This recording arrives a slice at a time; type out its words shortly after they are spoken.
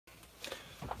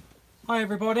Hi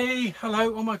everybody,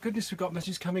 hello. Oh my goodness, we've got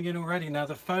messages coming in already. Now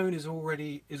the phone is all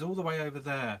the way over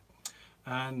there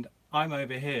and I'm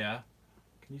over here.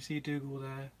 Can you see Dougal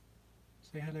there?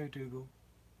 Say hello Dougal.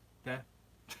 There.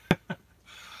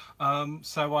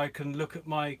 So I can look at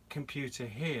my computer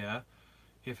here.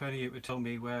 If only it would tell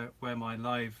me where my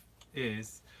live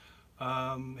is.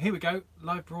 Here we go,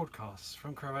 live broadcasts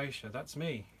from Croatia. That's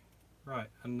me. Right,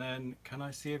 and then can I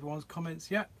see everyone's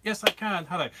comments? Yeah, yes I can.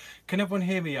 Hello. Can everyone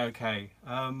hear me okay?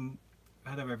 Hello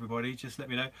everybody, just let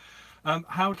me know.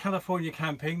 How California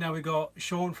Camping. Now we got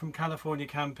Sean from California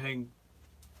Camping.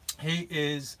 He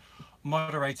is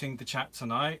moderating the chat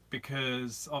tonight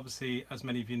because obviously, as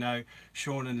many of you know,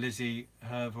 Sean and Lizzie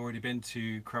have already been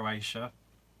to Croatia.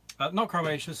 Not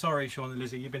Croatia, sorry Sean and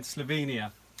Lizzie, you've been to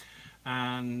Slovenia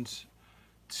and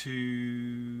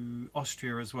to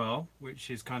Austria as well, which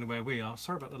is kind of where we are.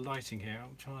 Sorry about the lighting here.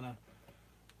 I'm trying to,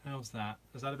 how's that?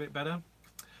 Is that a bit better?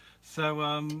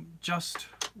 So just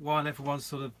while everyone's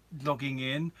sort of logging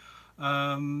in,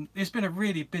 it's been a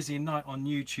really busy night on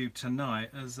YouTube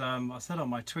tonight. As I said on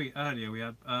my tweet earlier, we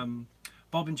had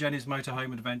Bob and Jenny's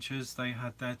Motorhome Adventures. They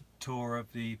had their tour of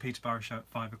the Peterborough show at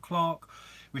 5 o'clock.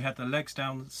 We had the Legs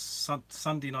Down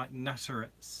Sunday night natter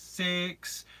at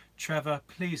 6. Trevor,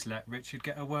 please let Richard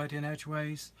get a word in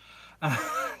edgeways. And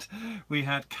we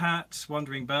had Cat,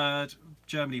 Wandering Bird,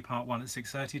 Germany Part 1 at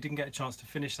 6:30. Didn't get a chance to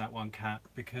finish that one, Cat,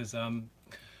 because I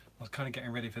was kind of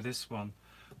getting ready for this one.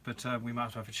 But we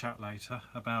might have a chat later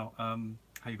about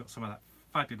how you got some of that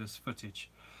fabulous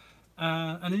footage.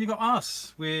 And then you got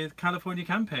us with California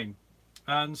Camping.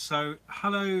 And so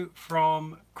hello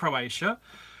from Croatia.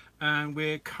 And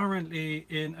we're currently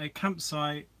in a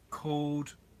campsite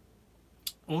called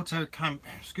Auto Camp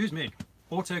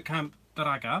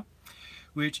Draga,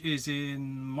 which is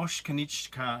in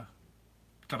Moškenička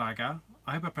Draga.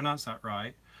 I hope I pronounced that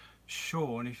right.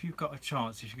 Sean, if you've got a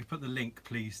chance, if you could put the link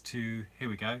please to, here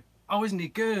we go. Oh, isn't he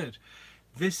good?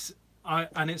 This,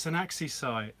 and it's an Axi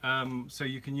site, so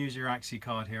you can use your Axi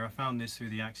card here. I found this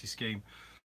through the Axi scheme.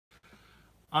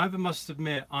 I must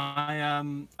admit,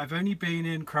 I've only been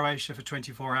in Croatia for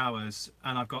 24 hours,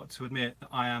 and I've got to admit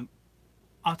I am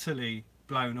utterly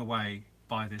blown away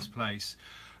by this place.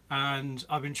 And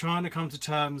I've been trying to come to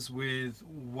terms with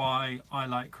why I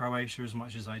like Croatia as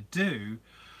much as I do.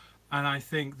 And I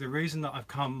think the reason that I've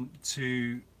come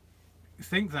to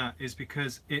think that is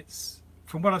because it's,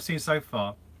 from what I've seen so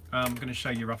far, I'm going to show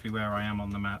you roughly where I am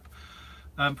on the map.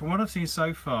 From what I've seen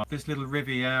so far, this little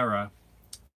Riviera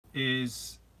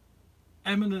is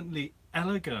eminently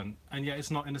elegant, and yet it's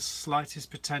not in the slightest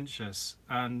pretentious.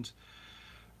 And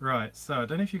right, so I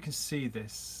don't know if you can see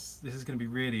this. This is going to be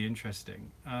really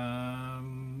interesting.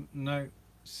 No,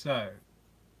 so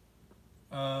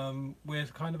we're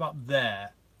kind of up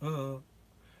there. Oh,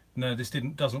 no, this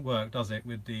doesn't work, does it,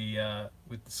 with the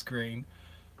screen?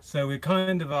 So we're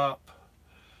kind of up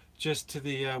just to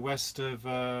the west of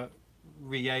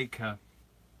Rijeka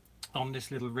on this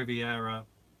little Riviera.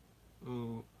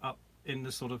 Ooh, up in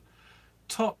the sort of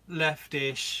top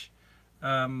left-ish,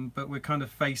 but we're kind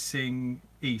of facing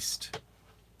east,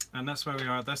 and that's where we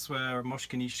are. That's where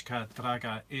Moškenička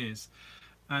Draga is,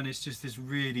 and it's just this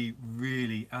really,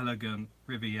 really elegant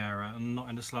Riviera, and not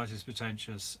in the slightest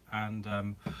pretentious. And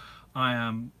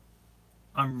I'm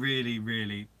really,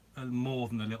 really more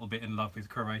than a little bit in love with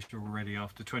Croatia already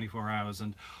after 24 hours,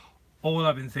 and all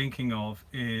I've been thinking of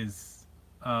is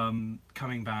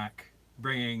coming back,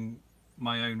 bringing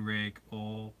my own rig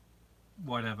or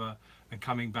whatever, and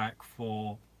coming back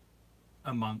for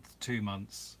a month, 2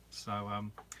 months. So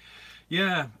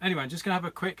yeah, anyway, I'm just gonna have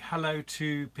a quick hello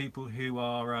to people who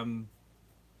are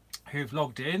who've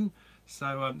logged in.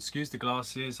 So excuse the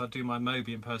glasses, I'll do my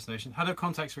Moby impersonation. Hello,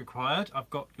 contacts required. I've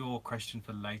got your question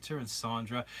for later. And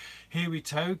Sandra, here we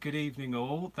go. Good evening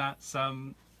all. That's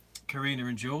Karina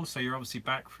and Jules. So you're obviously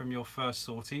back from your first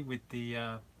sortie with the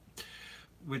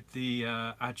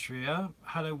Adria.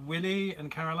 Hello Willie and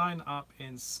Caroline up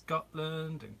in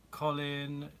Scotland, and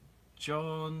Colin,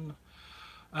 John,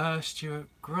 Stuart,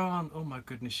 Grant. Oh my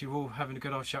goodness, you're all having a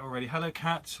good old chat already. Hello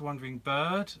Cat, Wandering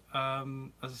Bird. As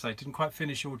I say, didn't quite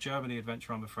finish your Germany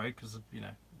adventure, I'm afraid, because you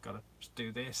know, got to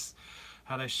do this.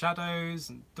 Hello Shadows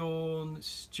and Dawn,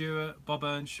 Stuart, Bob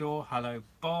Earnshaw. Hello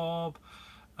Bob.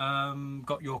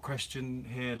 Got your question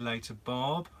here later,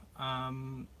 Bob.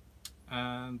 And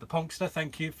the Ponkster,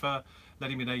 thank you for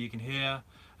letting me know you can hear.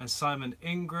 And Simon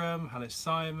Ingram, hello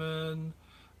Simon.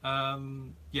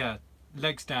 Yeah,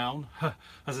 legs down.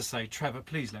 As I say, Trevor,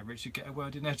 please let Richard get a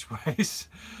word in edgeways.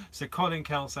 So Colin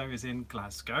Kelso is in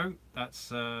Glasgow. That's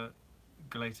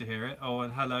glad to hear it. Oh,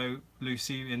 and hello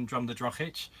Lucy in Drum the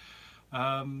Drochich.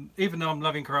 Even though I'm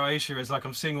loving Croatia, it's like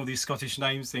I'm seeing all these Scottish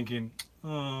names thinking,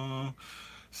 oh.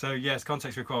 So yes,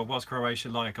 context required. What's Croatia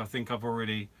like? I think I've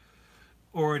already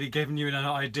given you an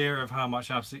idea of how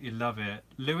much I absolutely love it.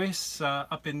 Lewis,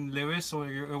 up in Lewis, or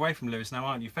you're away from Lewis now,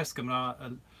 aren't you? Fescamar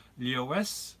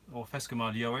Lewis, or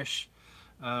Fescamar Lewis.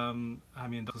 Haben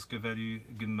wir das Gewerbe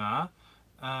gemacht.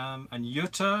 And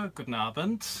Jutta, guten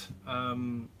Abend.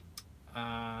 And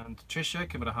Trisha,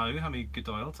 Kimera Hau, haben wir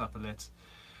gedeilt, appellet.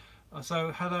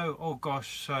 So, hello, oh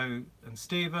gosh, so, and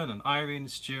Stephen, and Irene,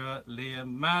 Stuart,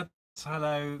 Liam, Mads,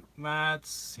 hello,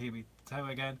 Mads, here we go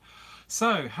again.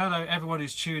 So, hello everyone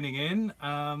who's tuning in.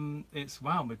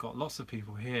 Wow, we've got lots of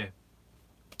people here.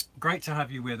 Great to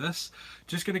have you with us.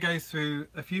 Just going to go through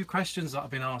a few questions that I've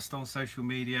been asked on social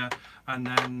media, and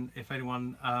then if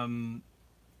anyone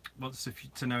wants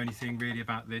to know anything really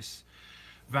about this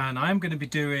van, I am going to be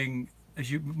doing,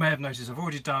 as you may have noticed, I've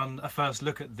already done a first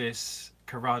look at this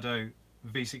Corrado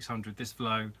V600, this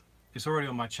Vlow. It's already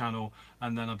on my channel,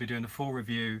 and then I'll be doing a full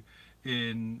review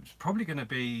in probably going to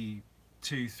be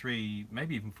 2, 3,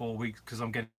 maybe even 4 weeks, because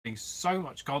I'm getting so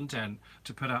much content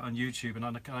to put out on YouTube, and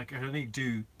I can only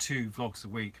do 2 vlogs a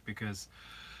week, because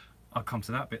I'll come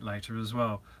to that bit later as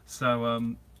well.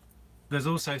 So there's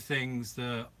also things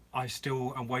that I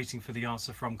still am waiting for the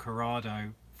answer from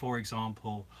Corrado. For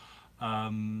example,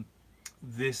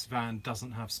 this van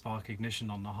doesn't have spark ignition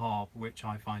on the hob, which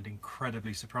I find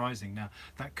incredibly surprising. Now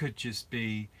that could just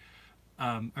be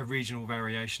a regional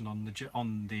variation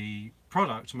on the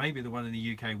product. Maybe the one in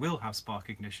the UK will have spark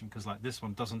ignition, because like this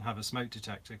one doesn't have a smoke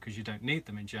detector, because you don't need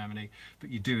them in Germany, but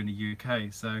you do in the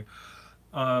UK. So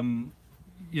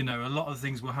you know, a lot of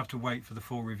things will have to wait for the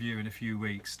full review in a few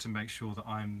weeks to make sure that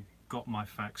I'm got my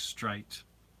facts straight.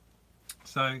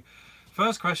 So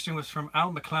first question was from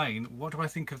Al McLean. What do I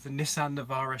think of the Nissan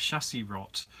Navara chassis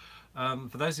rot?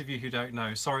 For those of you who don't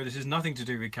know, sorry, this is nothing to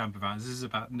do with camper vans. This is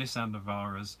about Nissan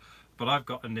Navaras. But I've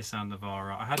got a Nissan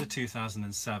Navara. I had a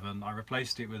 2007. I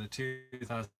replaced it with a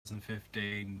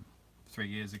 2015 3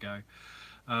 years ago.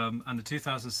 And the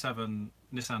 2007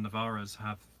 Nissan Navaras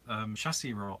have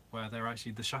chassis rot, where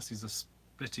the chassis are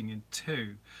splitting in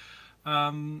two.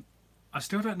 I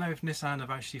still don't know if Nissan have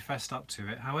actually fessed up to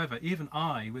it. However, even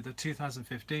I, with the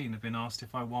 2015, have been asked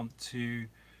if I want to,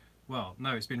 well,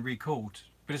 no, it's been recalled,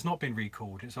 but it's not been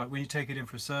recalled. It's like when you take it in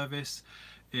for a service,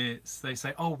 they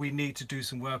say, oh, we need to do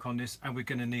some work on this, and we're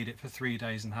going to need it for 3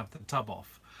 days and have the tub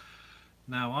off.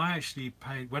 Now, I actually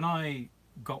paid, when I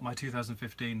got my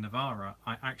 2015 Navara,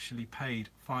 I actually paid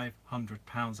 £500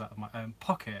 out of my own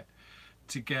pocket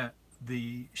to get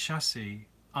the chassis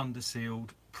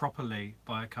undersealed properly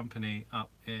by a company up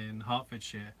in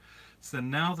Hertfordshire. So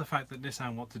now the fact that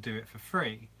Nissan want to do it for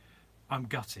free, I'm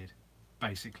gutted.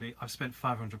 Basically, I've spent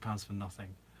 £500 for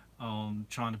nothing on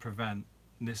trying to prevent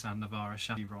Nissan Navara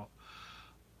chassis rot.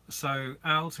 So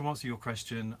Al, to answer your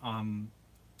question,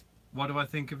 what do I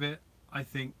think of it? I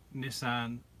think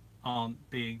Nissan aren't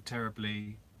being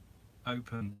terribly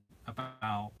open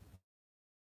about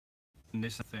the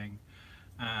Nissan thing,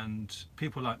 and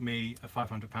people like me are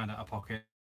 £500 out of pocket.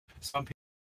 Some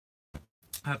people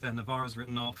have their Navaras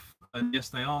written off, and yes,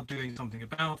 they are doing something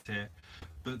about it,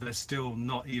 but they're still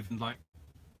not even like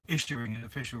issuing an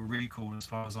official recall as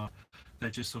far as they're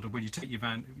just sort of, when you take your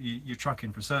van, your truck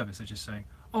in for service, they're just saying,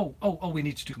 oh, we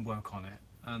need to do some work on it.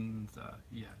 And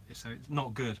yeah, so it's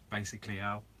not good, basically,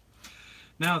 Al.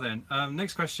 Now then,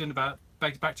 next question about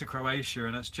back to Croatia,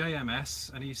 and that's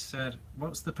JMS, and he said,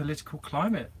 what's the political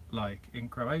climate like in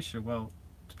Croatia? Well,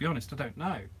 to be honest, I don't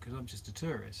know, because I'm just a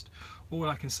tourist. All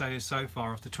I can say is, so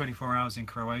far, after 24 hours in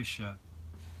Croatia,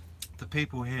 the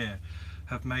people here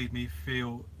have made me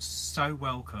feel so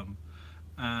welcome,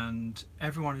 and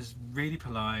everyone is really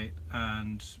polite,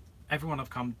 and everyone I've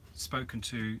spoken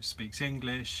to speaks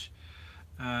English,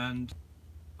 and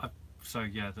so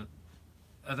yeah,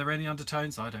 are there any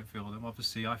undertones? I don't feel them.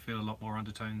 Obviously, I feel a lot more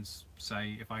undertones,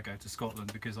 say, if I go to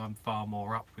Scotland, because I'm far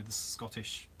more up with the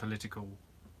Scottish political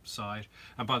side.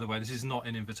 And by the way, this is not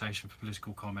an invitation for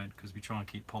political comment, because we try and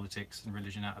keep politics and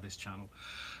religion out of this channel.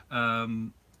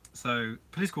 So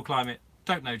political climate,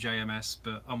 don't know JMS,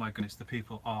 but oh my goodness, the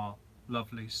people are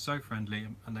lovely, so friendly,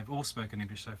 and they've all spoken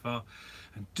English so far.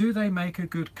 And do they make a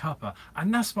good cuppa?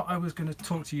 And that's what I was going to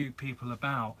talk to you people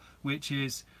about, which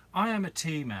is, I am a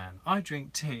tea man. I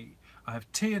drink tea. I have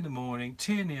tea in the morning,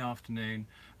 tea in the afternoon,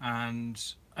 and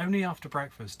only after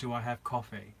breakfast do I have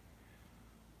coffee.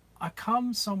 I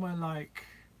come somewhere like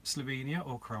Slovenia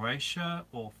or Croatia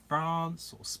or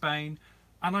France or Spain,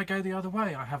 and I go the other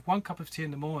way. I have 1 cup of tea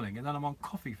in the morning, and then I'm on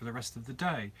coffee for the rest of the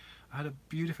day. I had a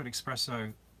beautiful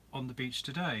espresso on the beach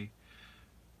today.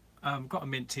 Got a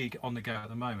mint tea on the go at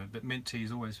the moment, but mint tea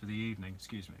is always for the evening,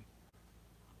 excuse me.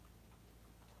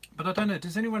 But I don't know,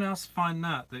 does anyone else find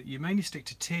that you mainly stick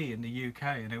to tea in the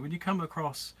UK? You know, when you come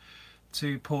across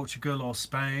to Portugal or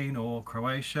Spain or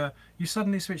Croatia, you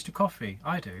suddenly switch to coffee.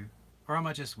 I do. Or am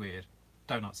I just weird?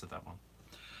 Don't answer that one.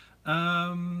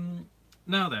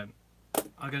 Now then,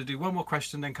 I'm going to do one more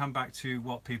question, then come back to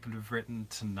what people have written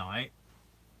tonight.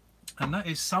 And that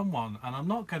is someone, and I'm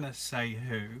not going to say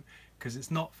who, because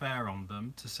it's not fair on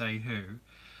them to say who,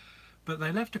 but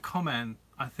they left a comment,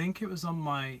 I think it was on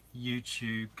my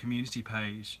YouTube community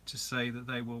page, to say that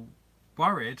they were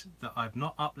worried that I've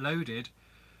not uploaded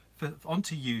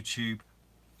onto YouTube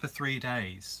for 3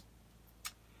 days.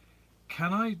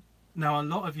 Can I... Now, a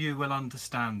lot of you will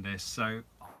understand this, so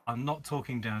I'm not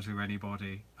talking down to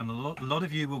anybody, and a lot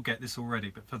of you will get this already,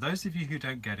 but for those of you who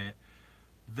don't get it,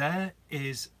 there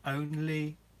is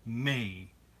only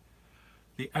me.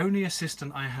 The only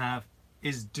assistant I have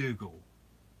is Dougal.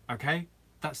 Okay?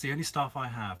 That's the only staff I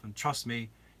have, and trust me,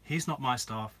 he's not my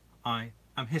staff, I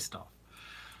am his staff.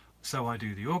 So I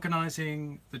do the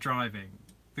organising, the driving,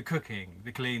 the cooking,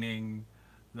 the cleaning,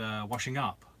 the washing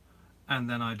up, and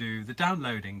then I do the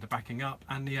downloading, the backing up,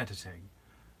 and the editing,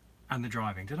 and the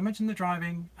driving. Did I mention the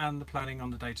driving and the planning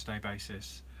on the day-to-day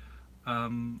basis?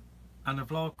 And a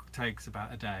vlog takes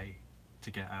about a day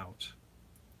to get out.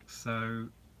 So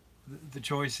the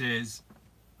choice is,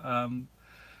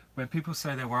 when people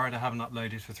say they're worried I haven't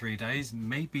uploaded for 3 days,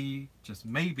 maybe, just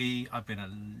maybe, I've been a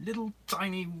little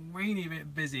tiny weeny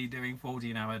bit busy doing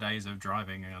 14-hour days of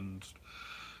driving and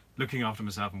looking after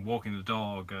myself and walking the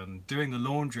dog and doing the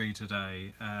laundry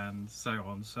today and so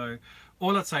on. So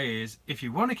all I'd say is, if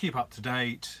you want to keep up to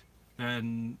date,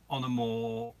 then on a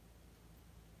more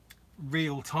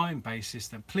real-time basis,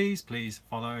 then please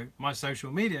follow my social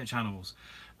media channels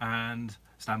and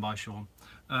stand by Sean.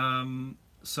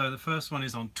 So the first one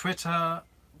is on Twitter,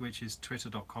 which is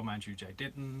twitter.com Andrew J.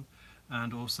 Ditton,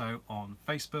 and also on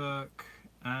Facebook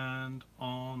and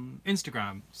on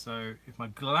Instagram. So if my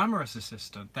glamorous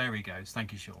assistant, there he goes,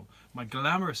 thank you Sean, my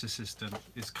glamorous assistant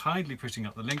is kindly putting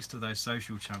up the links to those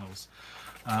social channels.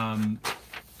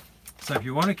 So if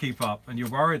you want to keep up and you're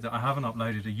worried that I haven't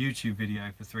uploaded a YouTube video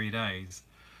for 3 days,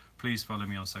 please follow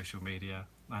me on social media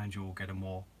and you'll get a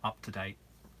more up-to-date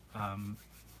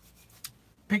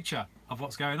picture of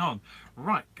what's going on.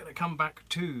 Right, gonna come back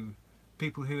to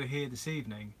people who are here this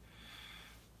evening.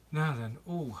 Now then,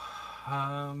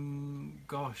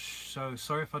 gosh, so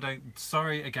sorry if I don't,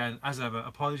 sorry again, as ever,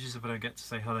 apologies if I don't get to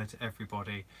say hello to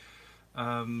everybody.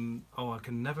 I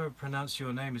can never pronounce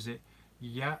your name, is it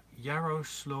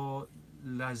Yaroslav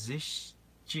Lazic?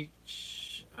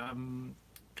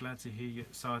 Glad to hear you.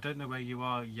 So I don't know where you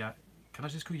are, can I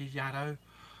just call you Yado?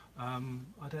 I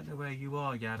don't know where you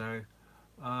are, Yado.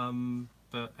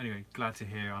 But anyway, glad to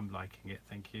hear, I'm liking it,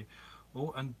 thank you.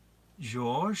 Oh, and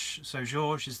George, so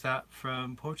George, is that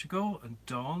from Portugal? And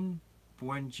Don,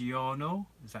 buongiorno,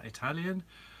 is that Italian?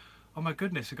 Oh my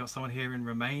goodness, we've got someone here in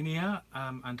Romania,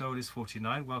 Andol is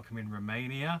 49, welcome in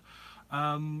Romania.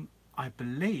 I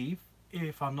believe,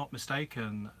 if I'm not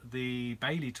mistaken, the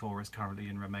Bailey tour is currently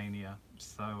in Romania.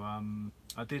 So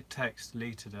I did text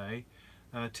Lee today,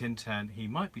 Tin10, he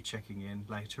might be checking in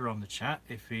later on the chat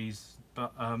if he's,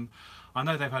 but I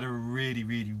know they've had a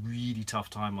really tough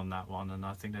time on that one, and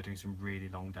I think they're doing some really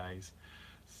long days.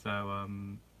 So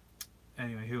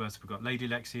anyway, who else have we got? Lady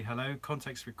Lexi, hello.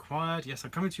 Context required. Yes,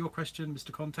 I'm coming to your question,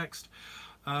 Mr. Context.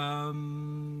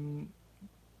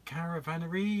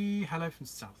 Caravanerie, hello from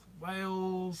South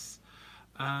Wales.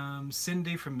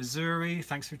 Cindy from Missouri,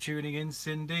 thanks for tuning in,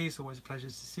 Cindy, it's always a pleasure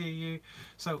to see you.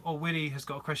 So Willie has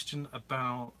got a question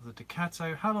about the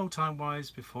Ducato. How long time wise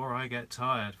before I get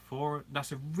tired?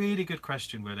 That's a really good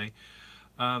question, Willie.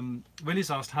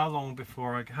 Willie's asked how long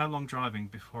driving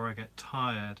before I get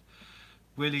tired.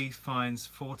 Willie finds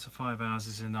 4 to 5 hours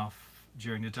is enough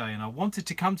during the day, and I wanted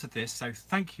to come to this, so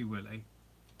thank you, Willie.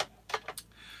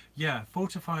 Yeah, 4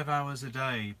 to 5 hours a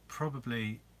day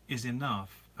probably is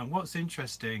enough. And what's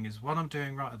interesting is what I'm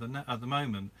doing right at the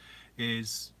moment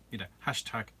is, you know,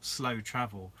 hashtag slow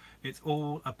travel. It's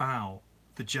all about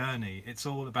the journey. It's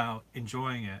all about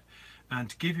enjoying it. And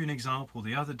to give you an example,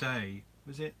 the other day,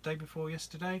 was it day before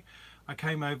yesterday? I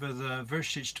came over the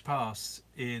Vršić Pass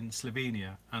in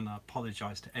Slovenia, and I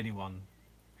apologise to anyone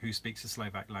who speaks the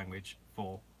Slovak language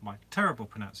for my terrible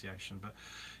pronunciation. But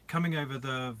coming over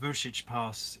the Vršić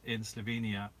Pass in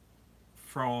Slovenia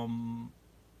from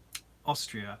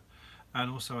Austria, and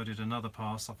also I did another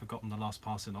pass, I've forgotten the last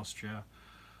pass in Austria.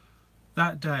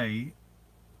 That day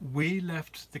we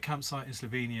left the campsite in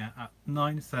Slovenia at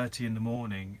 9:30 in the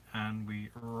morning, and we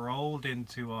rolled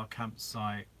into our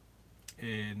campsite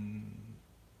in,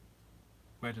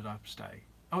 where did I stay?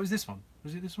 Oh, is this one?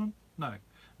 Was it this one? No,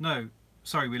 no.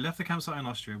 Sorry, we left the campsite in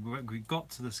Austria. We got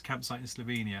to this campsite in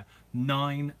Slovenia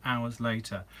 9 hours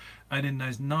later, and in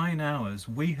those 9 hours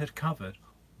we had covered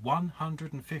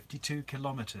 152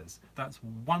 kilometers. That's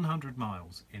 100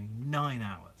 miles in 9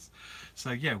 hours. So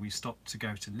yeah, we stopped to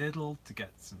go to Lidl to get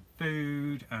some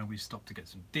food, and we stopped to get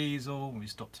some diesel, and we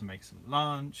stopped to make some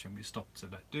lunch, and we stopped to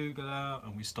let Dougal out,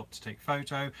 and we stopped to take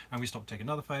photo, and we stopped to take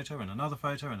another photo and another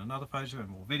photo and another photo and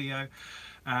more video.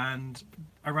 And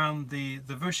around the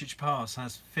Vucic Pass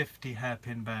has 50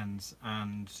 hairpin bends,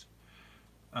 and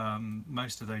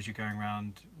most of those you're going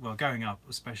around, well, going up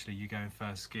especially, you go in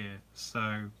first gear.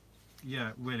 So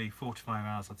yeah, really 45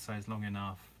 hours I'd say is long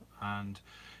enough. And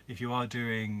if you are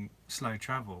doing slow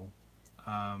travel,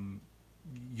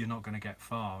 you're not going to get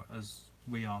far, as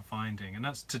we are finding. And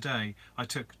that's today. I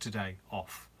took today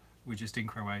off. We're just in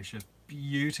Croatia.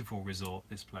 Beautiful resort,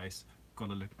 this place. Got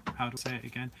to look, how to say it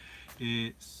again?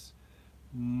 It's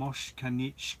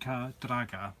Moškanička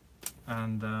Draga.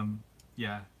 And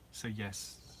yeah, so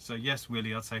yes,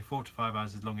 Willie, I'd say 4 to 5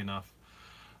 hours is long enough.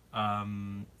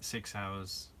 6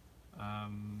 hours.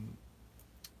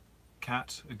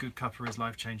 Cat, a good cuppa is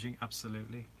life-changing,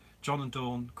 absolutely. John and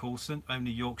Dawn Coulson,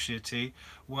 only Yorkshire tea.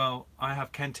 Well, I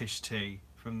have Kentish tea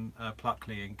from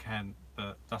Pluckley in Kent,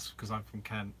 but that's because I'm from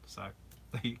Kent, so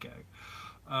there you go.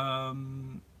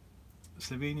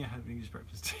 Slovenia had English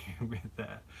breakfast tea with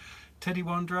there. Teddy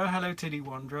Wanderer, hello Teddy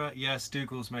Wanderer. Yes,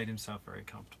 Dougal's made himself very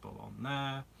comfortable on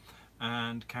there.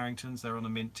 And Carrington's, they're on a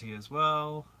mint tea as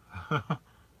well.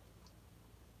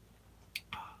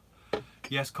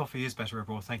 Yes, coffee is better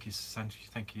abroad. Thank you,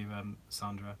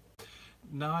 Sandra.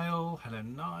 Niall, hello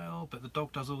Niall. But the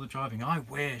dog does all the driving. I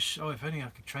wish. Oh, if only I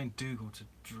could train Dougal to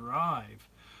drive.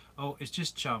 Oh, it's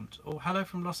just jumped. Oh, hello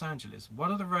from Los Angeles. What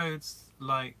are the roads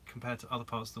like compared to other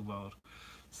parts of the world?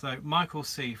 So Michael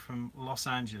C from Los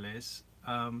Angeles,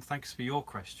 thanks for your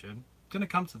question. I'm going to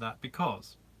come to that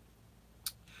because,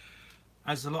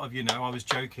 as a lot of you know, I was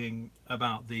joking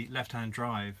about the left-hand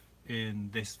drive in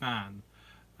this van,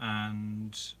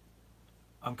 and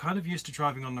I'm kind of used to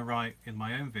driving on the right in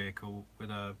my own vehicle with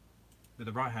a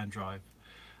right-hand drive,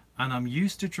 and I'm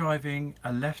used to driving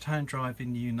a left-hand drive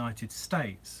in the United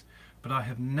States, but I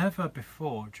have never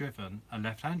before driven a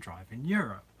left-hand drive in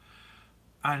Europe,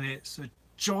 and it's a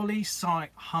jolly sight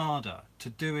harder to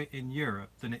do it in Europe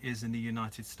than it is in the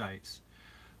United States,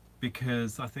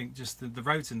 because I think just the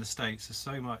roads in the States are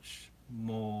so much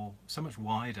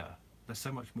wider, they're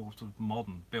so much more sort of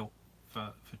modern, built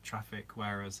for traffic,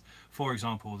 whereas, for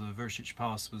example, the Vucic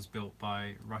Pass was built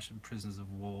by Russian prisoners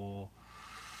of war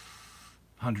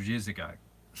 100 years ago.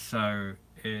 So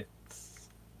it's,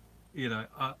 you know,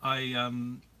 I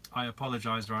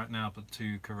apologise right now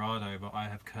to Corrado, but I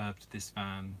have curbed this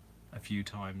van a few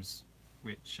times,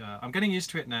 which I'm getting used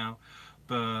to it now.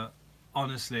 But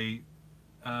honestly,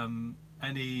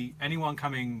 anyone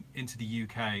coming into the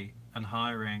UK and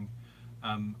hiring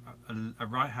a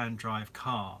right-hand drive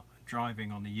car,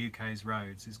 driving on the UK's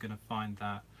roads, is going to find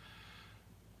that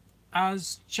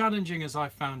as challenging as I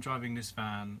found driving this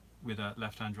van with a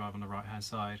left-hand drive on the right-hand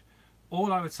side.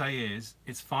 All I would say is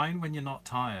it's fine when you're not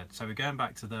tired. So we're going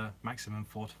back to the maximum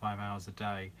 4 to 5 hours a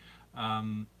day.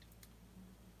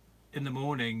 In the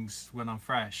mornings when I'm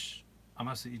fresh, I'm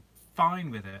absolutely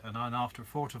fine with it, and then after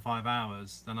 4 to 5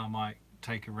 hours, then I might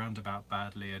take a roundabout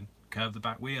badly and curve the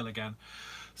back wheel again.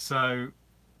 So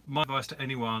my advice to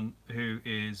anyone who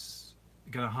is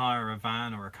going to hire a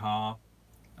van or a car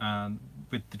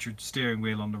with the steering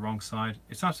wheel on the wrong side,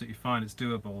 it's absolutely fine, it's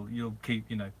doable. You'll keep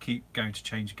going to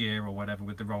change gear or whatever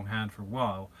with the wrong hand for a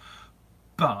while,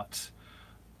 but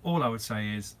all I would say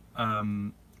is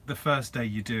the first day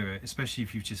you do it, especially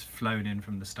if you've just flown in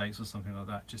from the States or something like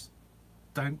that, just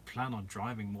don't plan on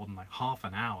driving more than like half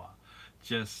an hour.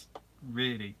 Just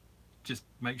really just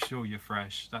make sure you're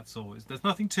fresh, that's all. There's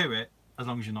nothing to it as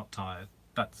long as you're not tired.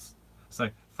 So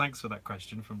thanks for that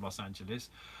question from Los Angeles.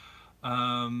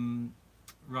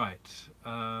 Right,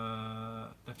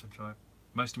 left-hand drive.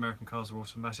 Most American cars are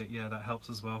automatic. Yeah, that helps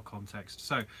as well. Context.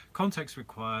 So context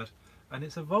required, and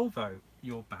it's a Volvo,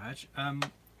 your badge.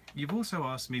 You've also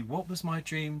asked me what was my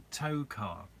dream tow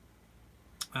car,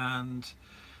 and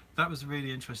that was a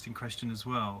really interesting question as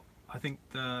well. I think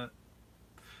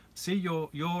your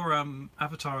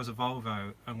avatar is a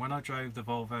Volvo, and when I drove the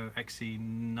Volvo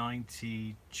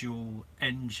XC90 dual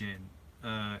engine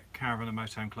Caravan and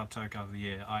Motorhome Club Tow Car of the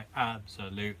Year, I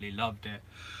absolutely loved it.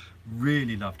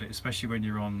 Really loved it, especially when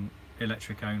you're on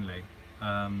electric only.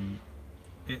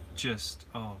 It just,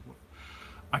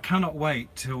 I cannot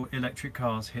wait till electric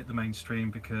cars hit the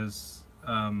mainstream, because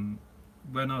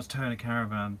when I was towing a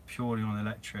caravan purely on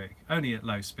electric, only at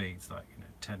low speeds, like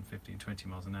 10, 15, 20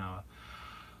 miles an hour,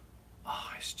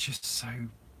 oh, it's just so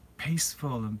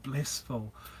peaceful and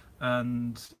blissful.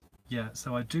 And yeah,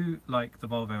 so I do like the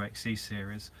Volvo XC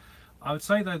series. I would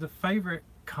say though the favourite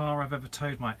car I've ever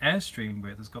towed my Airstream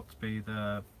with has got to be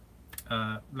the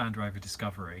Land Rover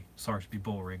Discovery. Sorry to be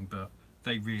boring, but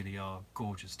they really are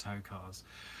gorgeous tow cars.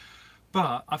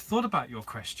 But I've thought about your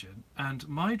question, and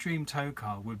my dream tow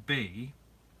car would be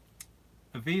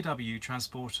a VW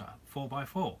Transporter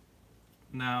 4x4.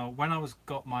 Now, when I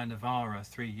got my Navara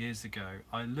 3 years ago,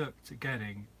 I looked at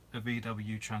getting a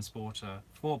VW Transporter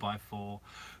 4x4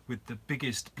 with the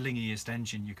biggest, blingiest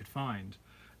engine you could find.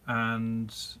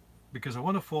 And because I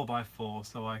want a 4x4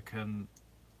 so I can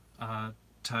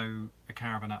tow a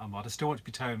caravan out of mud. I still want to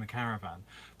be towing a caravan,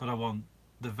 but I want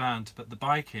the van to put the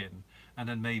bike in and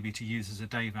then maybe to use as a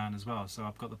day van as well. So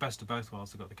I've got the best of both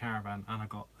worlds. I've got the caravan and I've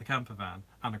got the camper van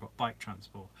and I've got bike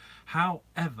transport.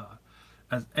 However,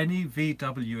 as any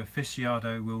VW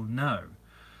aficionado will know,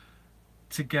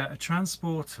 to get a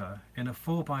transporter in a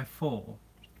 4x4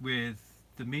 with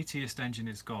the meatiest engine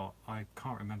it's got, I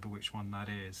can't remember which one that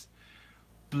is,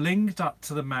 blinged up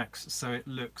to the max so it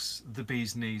looks the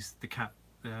bee's knees, the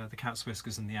cat's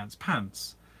whiskers and the ant's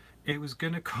pants, it was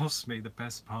going to cost me the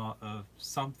best part of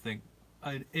something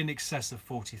in excess of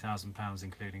 £40,000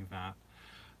 including VAT.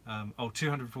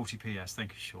 240 PS,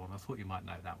 thank you Sean, I thought you might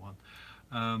know that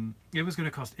one. It was going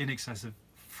to cost in excess of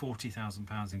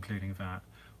 £40,000 including VAT.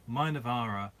 My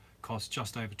Navara cost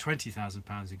just over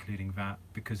 £20,000 including VAT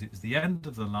because it was the end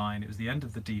of the line, it was the end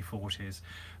of the D40s,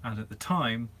 and at the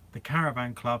time the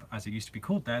Caravan Club, as it used to be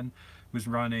called then, was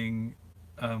running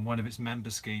one of its member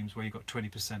schemes where you got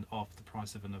 20% off the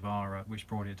price of a Navara, which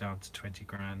brought it down to 20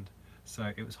 grand.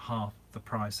 So it was half the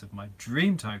price of my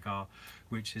dream tow car,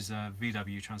 which is a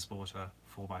VW Transporter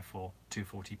 4x4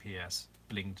 240 PS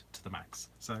blinged to the max.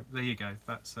 So there you go,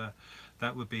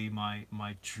 that would be my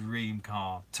dream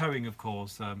car, towing of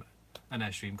course an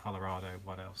Airstream Colorado.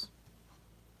 What else?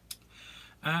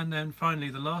 And then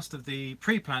finally the last of the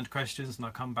pre-planned questions, and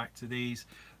I'll come back to these,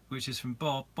 which is from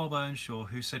Bob Earnshaw,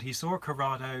 who said he saw a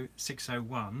Corrado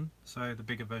 601, so the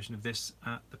bigger version of this,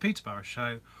 at the Peterborough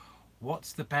show.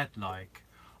 What's the bed like?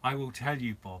 I will tell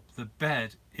you, Bob, the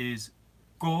bed is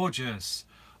gorgeous.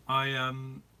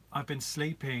 I've been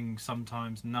sleeping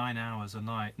sometimes 9 hours a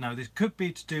night. Now this could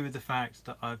be to do with the fact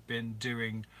that I've been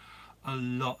doing a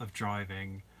lot of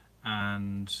driving,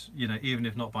 and even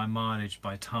if not by mileage,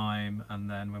 by time, and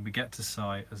then when we get to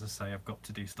site, as I say, I've got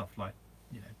to do stuff like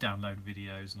download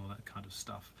videos and all that kind of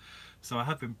stuff. So I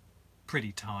have been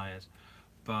pretty tired,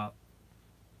 but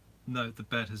no, the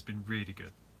bed has been really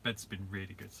good. Bed's been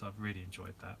really good, so I've really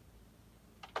enjoyed that.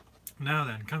 Now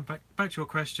then, come back to your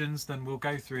questions, then we'll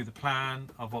go through the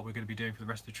plan of what we're going to be doing for the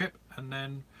rest of the trip and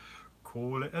then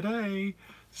call it a day.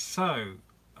 So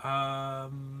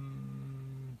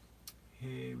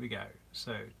here we go.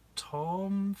 So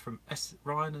Tom from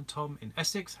Ryan and Tom in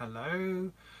Essex,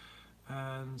 hello.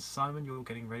 And Simon, you're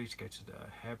getting ready to go to the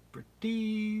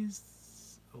Hebrides.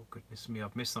 Oh goodness me,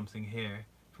 I've missed something here.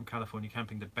 From California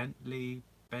camping, the Bentia.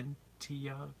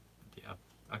 Yeah,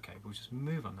 okay, we'll just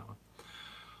move on that one.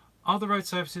 Are the road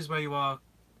surfaces where you are,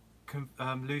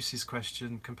 Lucy's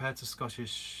question, compared to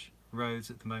Scottish roads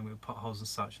at the moment with potholes and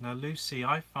such? Now Lucy,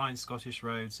 I find Scottish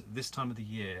roads at this time of the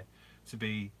year to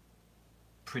be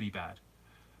pretty bad.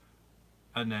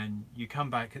 And then you come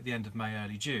back at the end of May,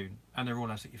 early June, and they're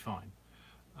all absolutely fine.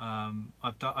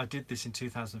 I did this in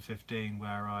 2015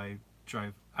 where I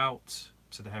drove out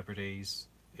to the Hebrides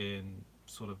in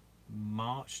sort of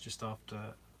March, just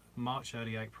after March,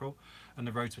 early April, and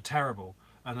the roads were terrible.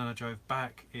 And then I drove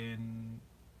back in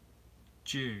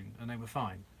June and they were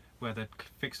fine, where they'd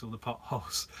fixed all the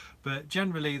potholes. But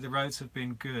generally the roads have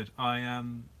been good.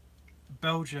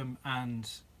 Belgium and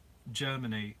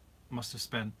Germany must have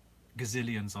spent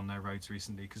gazillions on their roads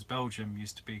recently, because Belgium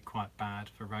used to be quite bad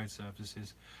for road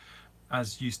services,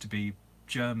 as used to be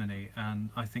Germany, and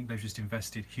I think they've just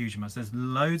invested huge amounts. There's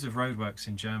loads of roadworks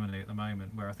in Germany at the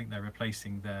moment where I think they're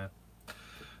replacing their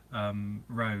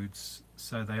roads,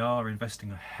 so they are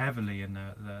investing heavily in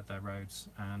their roads,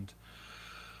 and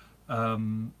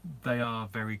they are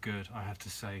very good, I have to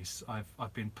say.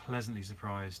 I've been pleasantly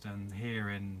surprised, and here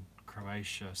in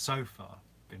Croatia so far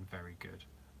been very good.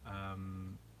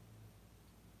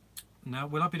 Now,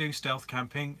 will I be doing stealth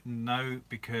camping? No,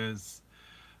 because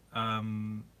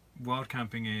wild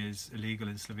camping is illegal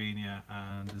in Slovenia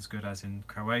and as good as in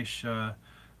Croatia,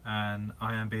 and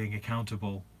I am being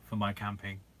accountable for my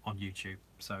camping on YouTube,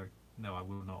 so no, I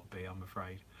will not be, I'm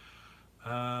afraid.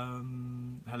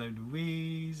 Hello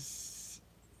Louise.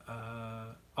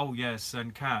 Oh yes,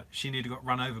 and Kat, she nearly got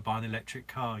run over by an electric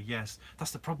car. Yes,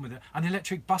 that's the problem with it. And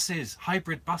electric buses,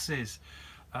 hybrid buses.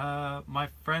 My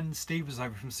friend Steve was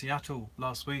over from Seattle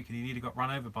last week, and he nearly got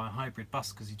run over by a hybrid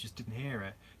bus because he just didn't hear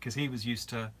it, because he was used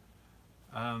to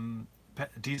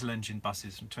diesel engine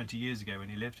buses from 20 years ago when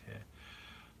he lived here.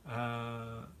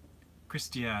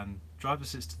 Christiane, driver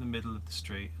sits to the middle of the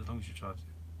street as long as you drive.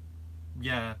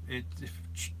 Yeah,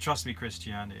 trust me,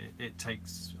 Christiane, it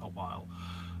takes a while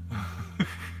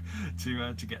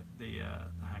to get the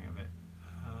hang of it.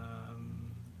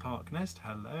 Park Nest,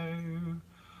 hello.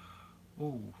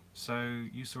 Oh, so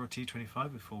you saw a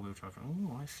T25 with four-wheel drive?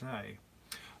 Oh, I say.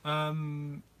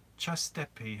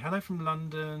 Chastepi, hello from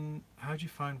London. How do you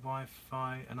find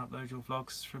Wi-Fi and upload your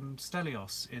vlogs from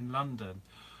Stelios in London?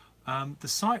 The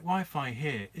site Wi-Fi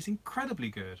here is incredibly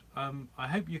good. I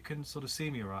hope you can sort of see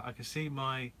me right. I can see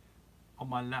on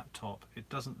my laptop. It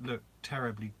doesn't look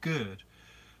terribly good,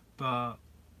 but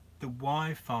the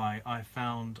Wi-Fi I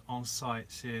found on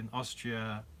sites in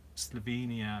Austria,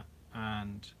 Slovenia,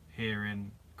 and here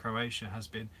in Croatia has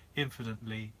been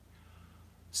infinitely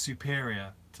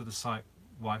superior to the site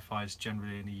Wi-Fi's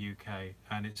generally in the UK,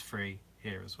 and it's free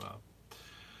here as well.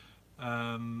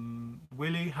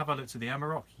 Willie, have I looked at the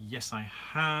Amarok? Yes, I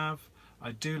have.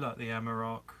 I do like the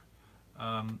Amarok.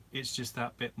 It's just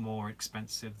that bit more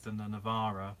expensive than the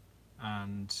Navara,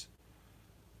 and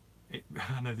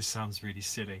I know this sounds really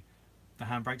silly. The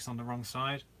handbrake's on the wrong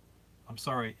side. I'm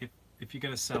sorry, if you're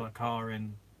going to sell a car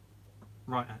in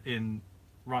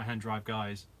right-hand drive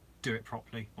guys, do it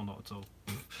properly or not at all.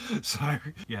 So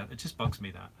yeah, it just bugs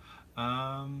me that.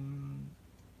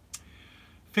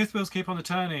 Fifth wheels keep on the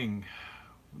turning.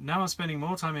 Now I'm spending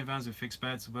more time in vans with fixed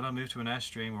beds when I move to an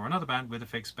Airstream or another band with a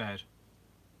fixed bed.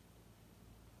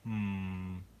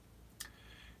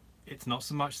 It's not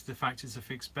so much the fact it's a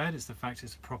fixed bed, it's the fact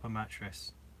it's a proper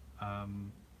mattress.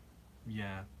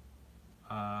 Yeah.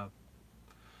 I'm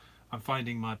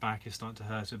finding my back is starting to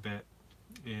hurt a bit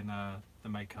in the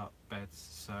make-up beds,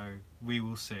 so we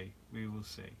will see. We will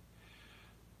see.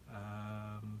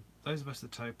 Those of us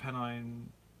that tow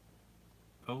Pennine.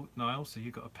 Oh, Niall, so you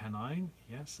got a Pennine,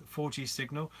 yes. 4G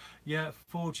signal. Yeah,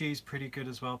 4G is pretty good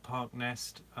as well, Park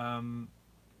Nest.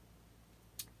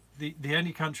 The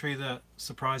only country that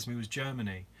surprised me was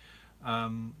Germany,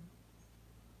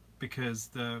 because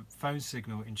the phone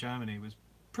signal in Germany was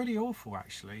pretty awful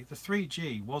actually. The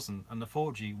 3G wasn't and the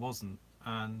 4G wasn't,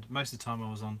 and most of the time I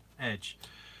was on edge.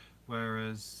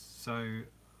 Whereas, so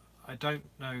I don't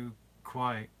know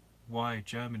quite why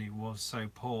Germany was so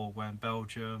poor when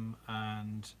Belgium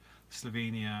and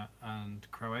Slovenia and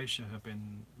Croatia have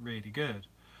been really good.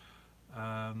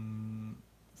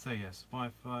 So yes,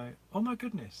 Wi-Fi. Oh my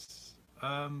goodness.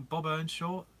 Bob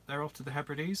Earnshaw, they're off to the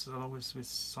Hebrides along with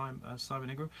Simon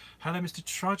Ingram. Hello Mr.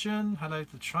 Trudgeon, hello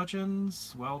the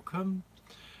Trudgeons, welcome.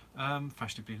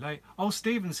 Fashionably late. Oh,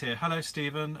 Stephen's here. Hello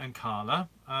Stephen and Carla.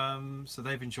 So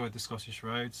they've enjoyed the Scottish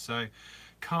Roads. So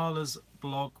Carla's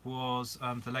blog was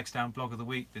the Legs Down blog of the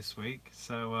week this week.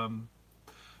 So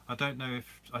I don't know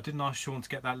if I didn't ask Sean to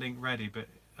get that link ready, but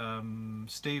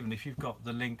Stephen, if you've got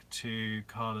the link to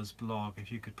Carla's blog,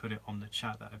 if you could put it on the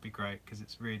chat, that would be great, because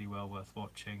it's really well worth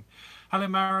watching. Hello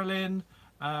Marilyn,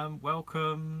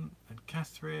 welcome, and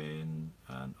Catherine,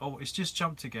 and oh, it's just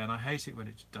jumped again. I hate it when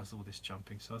it does all this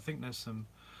jumping. So I think there's some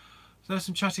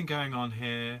chatting going on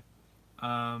here.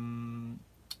 And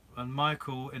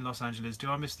Michael in Los Angeles, do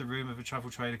I miss the room of a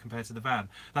travel trailer compared to the van?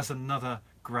 That's another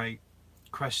great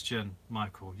question,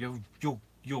 Michael. You're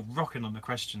rocking on the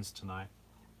questions tonight.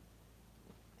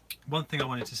 One thing I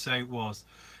wanted to say was,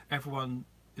 everyone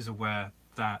is aware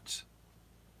that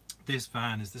this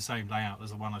van is the same layout as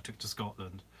the one I took to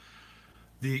Scotland.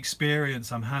 The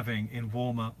experience I'm having in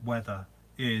warmer weather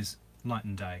is night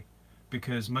and day,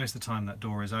 because most of the time that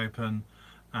door is open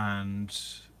and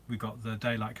we've got the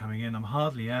daylight coming in. I'm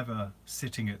hardly ever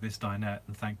sitting at this dinette,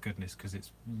 and thank goodness, because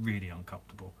it's really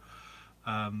uncomfortable.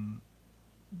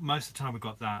 Most of the time we've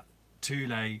got that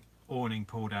two-lay awning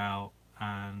pulled out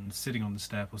and sitting on the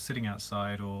step or sitting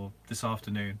outside, or this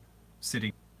afternoon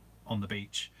sitting on the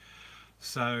beach.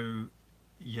 So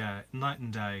yeah, night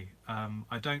and day.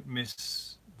 I don't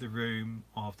miss the room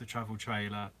of the travel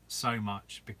trailer so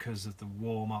much because of the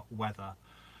warmer weather.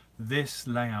 This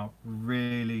layout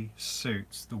really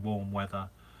suits the warm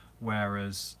weather,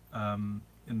 whereas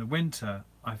in the winter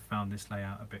I found this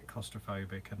layout a bit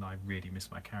claustrophobic, and I really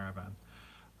miss my caravan.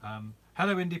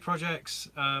 Hello Indie Projects,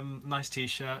 nice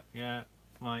t-shirt. Yeah,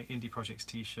 my Indie Projects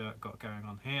t-shirt got going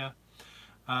on here.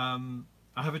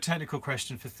 I have a technical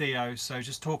question for Theo, so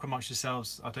just talk amongst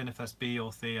yourselves. I don't know if that's B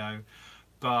or Theo,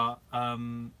 but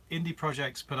Indie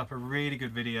Projects put up a really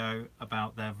good video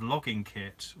about their vlogging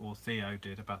kit, or Theo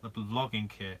did, about the vlogging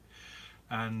kit.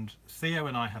 And Theo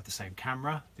and I have the same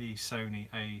camera, the Sony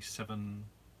A7,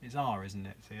 it's R, isn't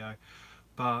it, Theo?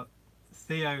 But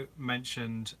Theo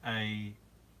mentioned a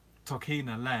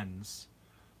Tokina lens,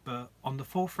 but on the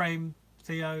full frame,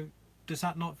 Theo, does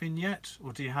that not vignette,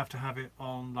 or do you have to have it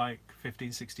on like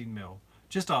 15-16mm?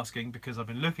 Just asking, because I've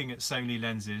been looking at Sony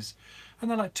lenses and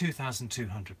they're like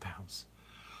 £2,200.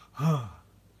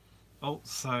 Oh,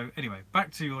 so anyway,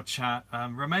 back to your chat.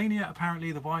 Romania,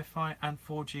 apparently the Wi-Fi and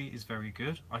 4G is very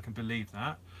good. I can believe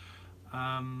that,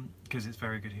 because it's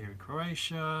very good here in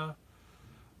Croatia.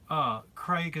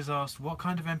 Craig has asked, what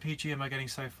kind of MPG am I getting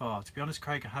so far? To be honest,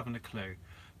 Craig, I haven't a clue,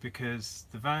 because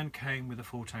the van came with a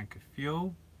full tank of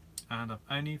fuel and I've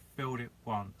only filled it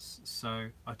once. So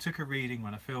I took a reading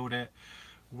when I filled it.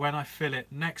 When I fill it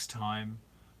next time,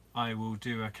 I will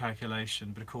do a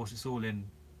calculation, but of course it's all in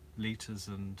litres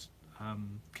and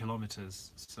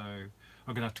kilometres, so I'm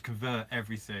going to have to convert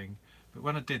everything. But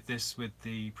when I did this with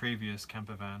the previous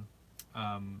camper van,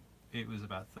 it was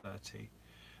about 30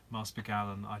 miles per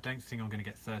gallon. I don't think I'm going to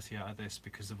get 30 out of this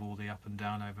because of all the up and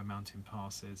down over mountain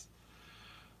passes.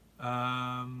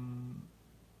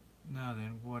 Now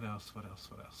then, what else?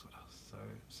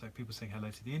 So people saying hello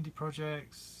to the indie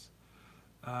projects.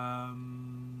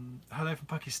 Hello from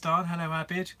Pakistan. Hello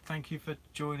Abid, thank you for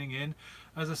joining in.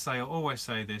 As I say, I always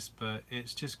say this, but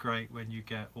it's just great when you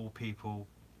get all people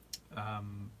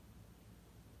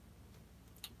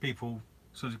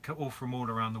sort of all from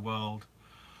all around the world,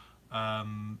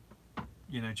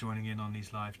 you know, joining in on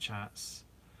these live chats.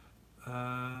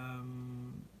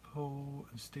 Paul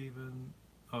and Stephen,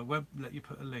 oh, I won't let you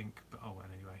put a link, but oh well,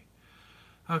 anyway.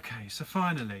 Okay, so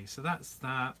finally, so that's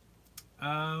that.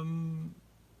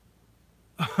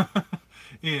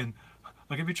 Ian, I'm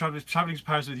going to be travelling to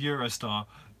Paris with Eurostar.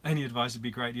 Any advice would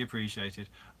be greatly appreciated.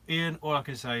 Ian, all I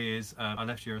can say is I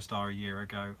left Eurostar a year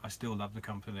ago. I still love the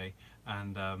company,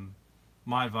 and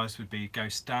my advice would be go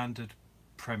standard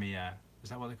Premier. Is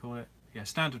that what they call it? Yeah,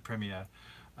 standard Premier.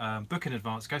 Book in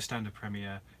advance, go standard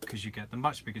Premier, because you get the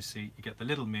much bigger seat, you get the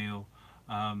little meal.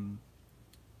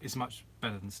 It's much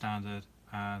better than standard,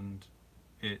 and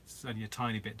it's only a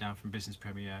tiny bit down from business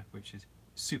Premier, which is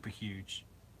super huge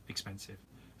expensive.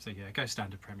 So yeah, go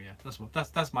standard Premier.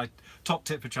 That's my top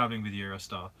tip for traveling with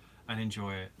Eurostar, and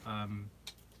enjoy it.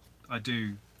 I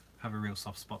do have a real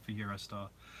soft spot for Eurostar,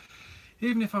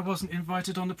 even if I wasn't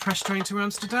invited on the press train to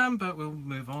Amsterdam, but we'll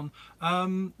move on.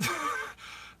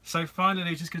 So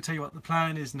finally, just going to tell you what the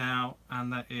plan is now,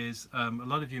 and that is, a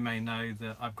lot of you may know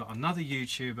that I've got another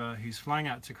YouTuber who's flying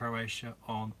out to Croatia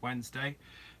on Wednesday.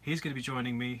 He's going to be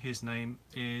joining me. His name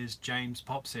is James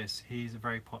Popsis. He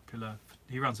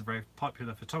runs a very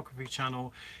popular photography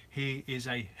channel. He is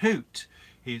a hoot.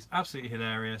 He's absolutely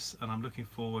hilarious, and I'm looking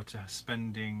forward to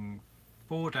spending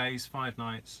 4 days, 5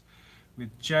 nights with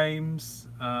James.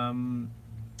 Some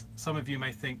of you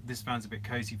may think this van's a bit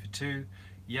cozy for 2.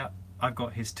 Yeah, I've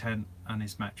got his tent and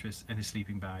his mattress and his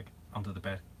sleeping bag under the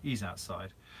bed. He's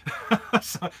outside.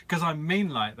 Because I'm mean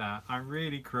like that. I'm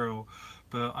really cruel.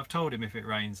 But I've told him if it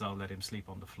rains, I'll let him sleep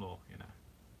on the floor, you know.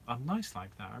 I'm nice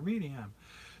like that, I really am.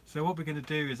 So what we're going to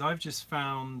do is I've just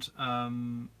found,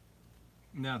 now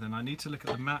then, I need to look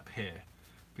at the map here,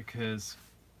 because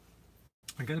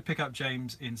I'm going to pick up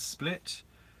James in Split,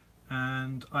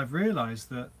 and I've realised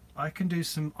that I can do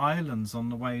some islands on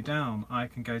the way down. I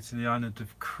can go to the island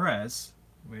of Cres,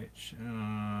 which,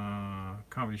 can't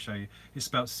really show you. It's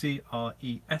spelled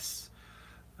C-R-E-S,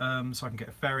 so I can get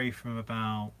a ferry from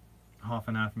about half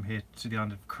an hour from here to the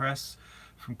island of Cres.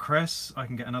 From Cres I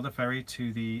can get another ferry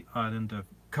to the island of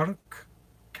Krk,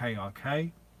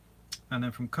 K-R-K, and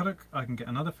then from Krk I can get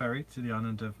another ferry to the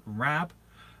island of Rab,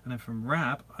 and then from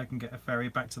Rab I can get a ferry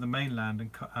back to the mainland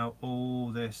and cut out all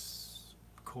this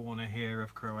corner here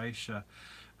of Croatia.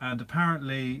 And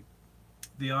apparently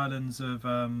the islands of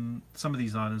some of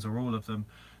these islands, or all of them,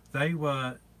 they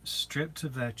were stripped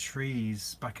of their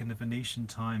trees back in the Venetian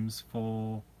times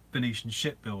for Venetian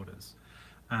shipbuilders,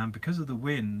 and because of the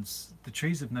winds the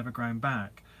trees have never grown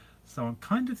back. So I'm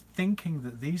kind of thinking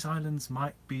that these islands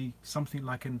might be something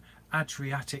like an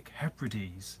Adriatic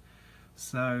Hebrides.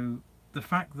 So the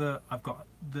fact that I've got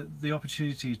the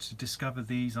opportunity to discover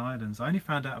these islands, I only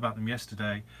found out about them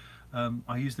yesterday.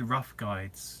 I use the rough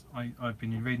guides. I've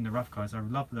been reading the rough guides. I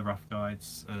love the rough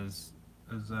guides as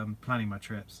planning my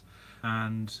trips,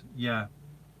 and yeah,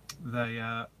 they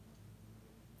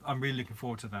I'm really looking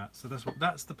forward to that. So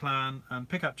that's the plan.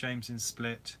 Pick up James in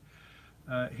Split.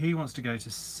 He wants to go to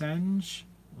Senj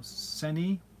or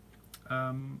Seni,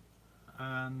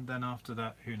 and then after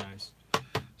that, who knows.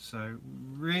 So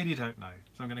really don't know.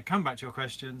 So I'm going to come back to your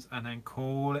questions and then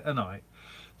call it a night.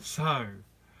 So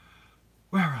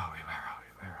where are we? Where are we?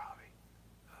 Where are we?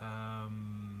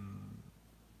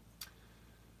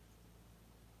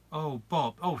 Oh,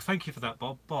 Bob. Oh, thank you for that,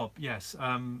 Bob. Bob, yes.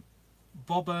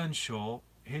 Bob Earnshaw,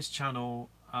 his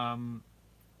channel,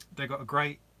 they got a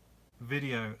great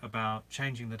video about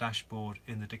changing the dashboard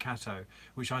in the Ducato,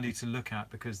 which I need to look at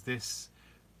because this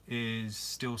is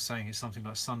still saying it's something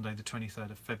like Sunday the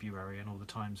 23rd of February and all the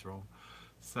time's wrong.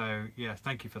 So yeah,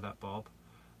 thank you for that, Bob.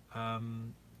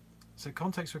 So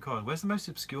context required. Where's the most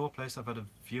obscure place I've had a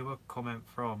viewer comment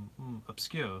from?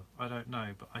 Obscure? I don't know,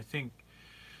 but I think,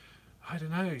 I don't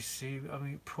know, see, I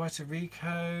mean, Puerto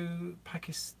Rico,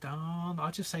 Pakistan,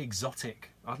 I'd just say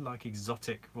exotic. I'd like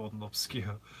exotic more than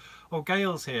obscure. Oh,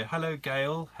 Gail's here. Hello,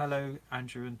 Gail. Hello,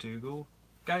 Andrew and Dougal.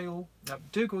 Gail,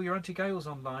 Dougal, your Auntie Gail's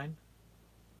online.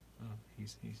 Oh, you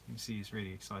can see he's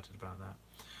really excited about that.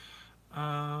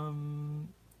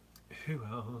 Who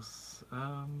else?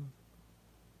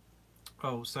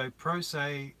 Oh, so Prose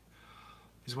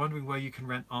is wondering where you can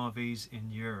rent RVs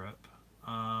in Europe.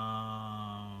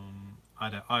 I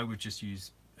would just use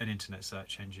an internet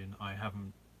search engine. I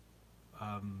haven't.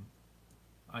 I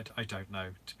don't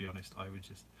know, to be honest. I would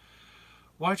just.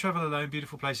 Why travel alone?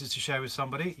 Beautiful places to share with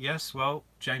somebody. Yes, well,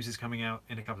 James is coming out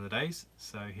in a couple of days,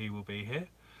 so he will be here.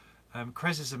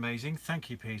 Crez is amazing.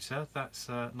 Thank you, Peter. That's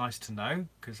nice to know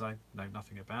because I know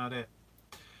nothing about it.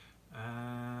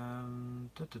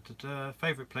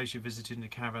 Favourite place you visited in a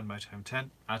caravan, motorhome,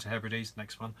 tent? Outer Hebrides.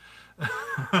 Next one.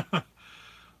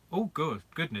 Oh,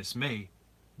 goodness me.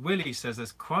 Willie says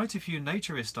there's quite a few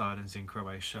naturist islands in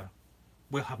Croatia.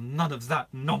 We'll have none of that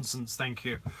nonsense, thank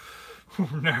you.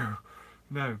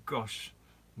 No, gosh,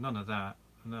 none of that.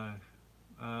 No.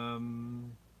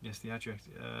 Yes, the address.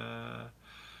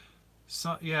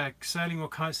 So, yeah, sailing or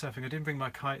kite surfing. I didn't bring my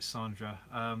kite, Sandra.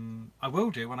 I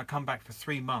will do when I come back for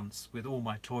 3 months with all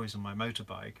my toys on my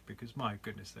motorbike, because my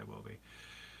goodness, there will be.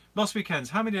 Lost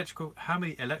weekends. How many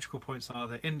electrical points are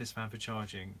there in this van for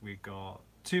charging? We've got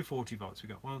 240 volts. We've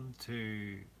got 1,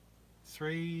 2,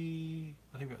 3.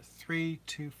 I think we've got 3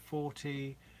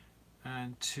 240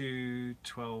 and 2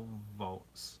 12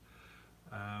 volts.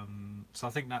 So I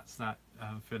think that's that.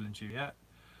 Phil and Juliet.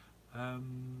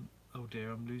 Oh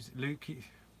dear, I'm losing Lukey.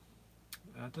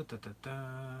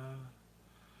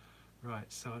 Right,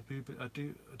 so I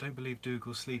don't believe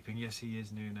Dougal's sleeping. Yes, he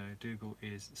is, Nuno. Dougal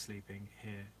is sleeping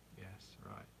here. Yes,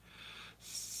 right.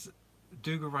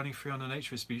 Dougal running free on a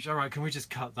naturist beach. All right, can we just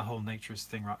cut the whole naturist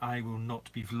thing? Right, I will not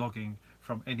be vlogging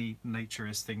from any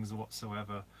naturist things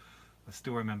whatsoever. I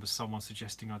still remember someone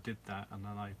suggesting I did that, and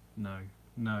then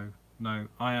no.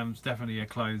 I am definitely a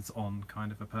clothes on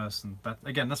kind of a person. But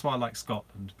again, that's why I like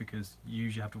Scotland, because you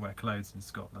usually have to wear clothes in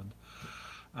Scotland.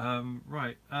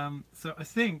 Right, so I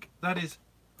think that is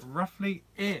roughly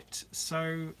it.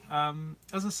 So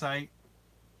as I say,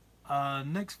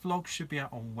 next vlog should be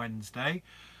out on Wednesday.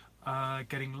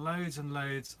 Getting loads and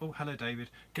loads, oh hello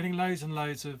David, getting loads and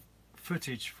loads of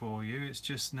footage for you. It's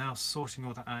just now sorting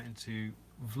all that out into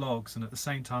vlogs, and at the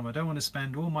same time I don't want to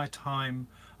spend all my time,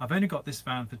 I've only got this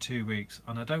van for 2 weeks,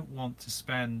 and I don't want to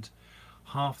spend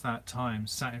half that time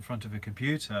sat in front of a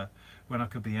computer when I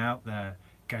could be out there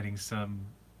getting some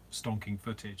stonking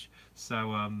footage.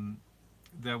 So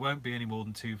there won't be any more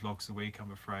than 2 vlogs a week,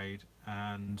 I'm afraid,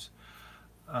 and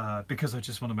because I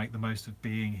just want to make the most of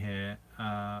being here.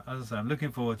 As I say, I'm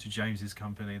looking forward to James's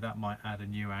company. That might add a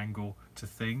new angle to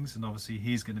things, and obviously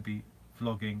he's going to be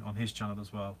vlogging on his channel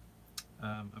as well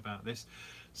about this.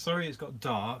 Sorry it's got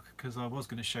dark, because I was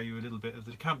going to show you a little bit of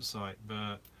the campsite,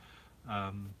 but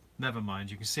never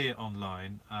mind, you can see it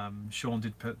online. Sean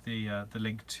did put the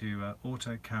link to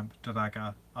Auto Camp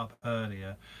Dalaga up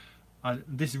earlier.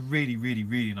 This is really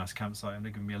nice campsite, and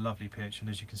they're giving me a lovely pitch, and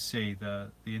as you can see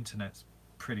the internet's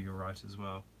pretty alright as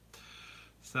well.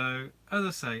 So as I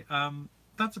say,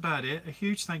 that's about it. A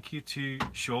huge thank you to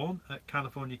Sean at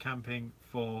California Camping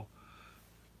for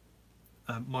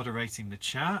moderating the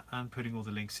chat and putting all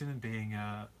the links in and being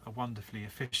a wonderfully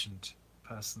efficient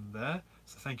person there,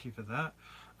 so thank you for that.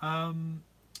 And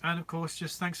of course,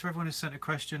 just thanks for everyone who sent a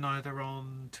question either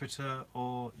on Twitter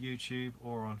or YouTube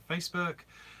or on Facebook,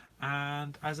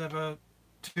 and as ever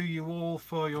to you all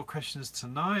for your questions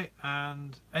tonight.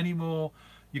 And any more,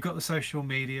 you've got the social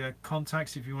media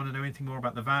contacts. If you want to know anything more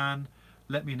about the van,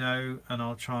 let me know and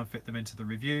I'll try and fit them into the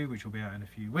review, which will be out in a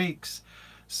few weeks.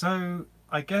 So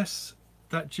I guess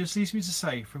that just leaves me to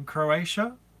say, from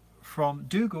Croatia, from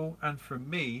Dougal and from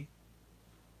me,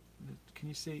 can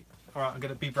you see? All right, I'm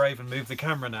going to be brave and move the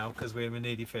camera now because we're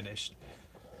nearly finished.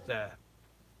 There.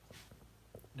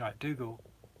 Right, Dougal.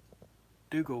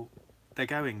 Dougal, they're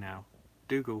going now.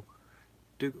 Dougal,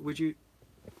 would you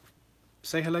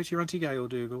say hello to your Auntie Gail,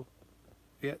 Dougal?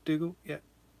 Yeah, Dougal, yeah.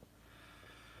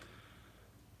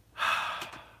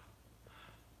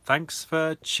 Thanks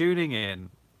for tuning in.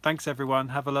 Thanks everyone.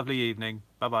 Have a lovely evening.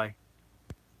 Bye bye.